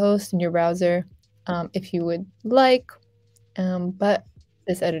local host in your browser if you would like. But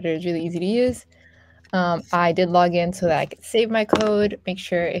this editor is really easy to use. I did log in so that I could save my code. Make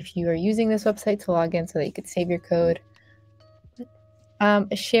sure if you are using this website to log in so that you could save your code.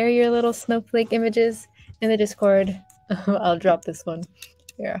 Share your little snowflake images in the Discord. I'll drop this one.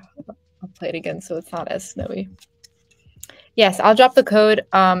 Here, I'll play it again so it's not as snowy. Yes, I'll drop the code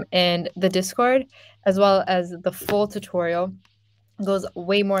in the Discord, as well as the full tutorial. It goes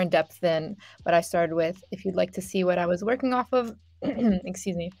way more in depth than what I started with. If you'd like to see what I was working off of,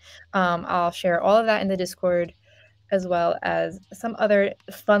 excuse me, I'll share all of that in the Discord, as well as some other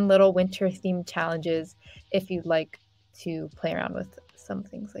fun little winter themed challenges if you'd like to play around with some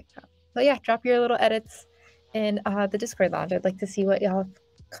things like that. But yeah, drop your little edits in the Discord lounge. I'd like to see what y'all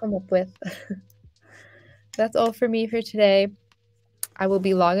come up with. That's all for me for today. I will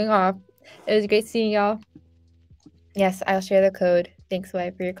be logging off. It was great seeing y'all. Yes, I'll share the code. Thanks,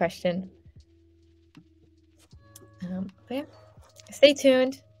 Wai, for your question. But yeah, stay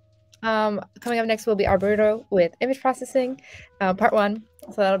tuned. Coming up next will be Alberto with image processing, part 1.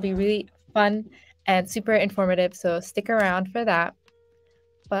 So that'll be really fun and super informative. So stick around for that.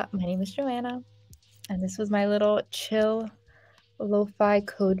 But my name is Joanna, and this was my little chill lo-fi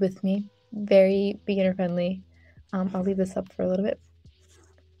code with me. Very beginner friendly. I'll leave this up for a little bit.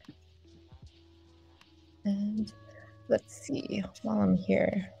 And let's see, while I'm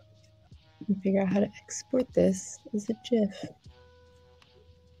here, let me figure out how to export this as a GIF.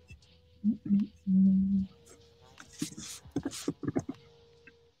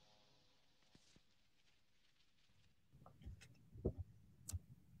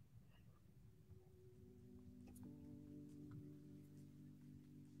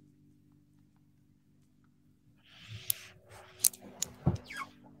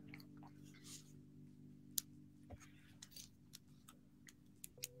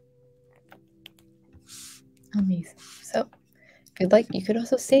 Amazing. So if you'd like, you could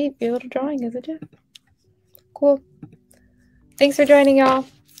also save your little drawing as a GIF. Cool. Thanks for joining, y'all.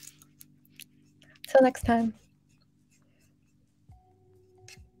 Till next time.